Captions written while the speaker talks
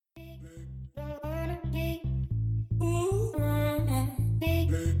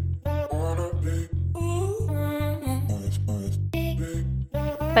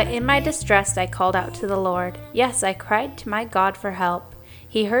But in my distress I called out to the Lord. Yes, I cried to my God for help.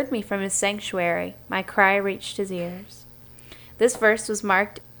 He heard me from his sanctuary. My cry reached his ears. This verse was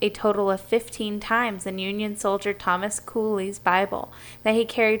marked a total of 15 times in Union soldier Thomas Cooley's Bible that he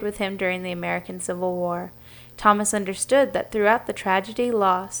carried with him during the American Civil War. Thomas understood that throughout the tragedy,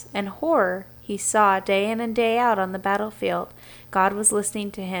 loss, and horror he saw day in and day out on the battlefield, God was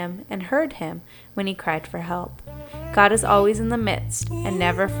listening to him and heard him when he cried for help. God is always in the midst and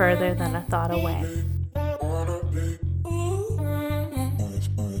never further than a thought away.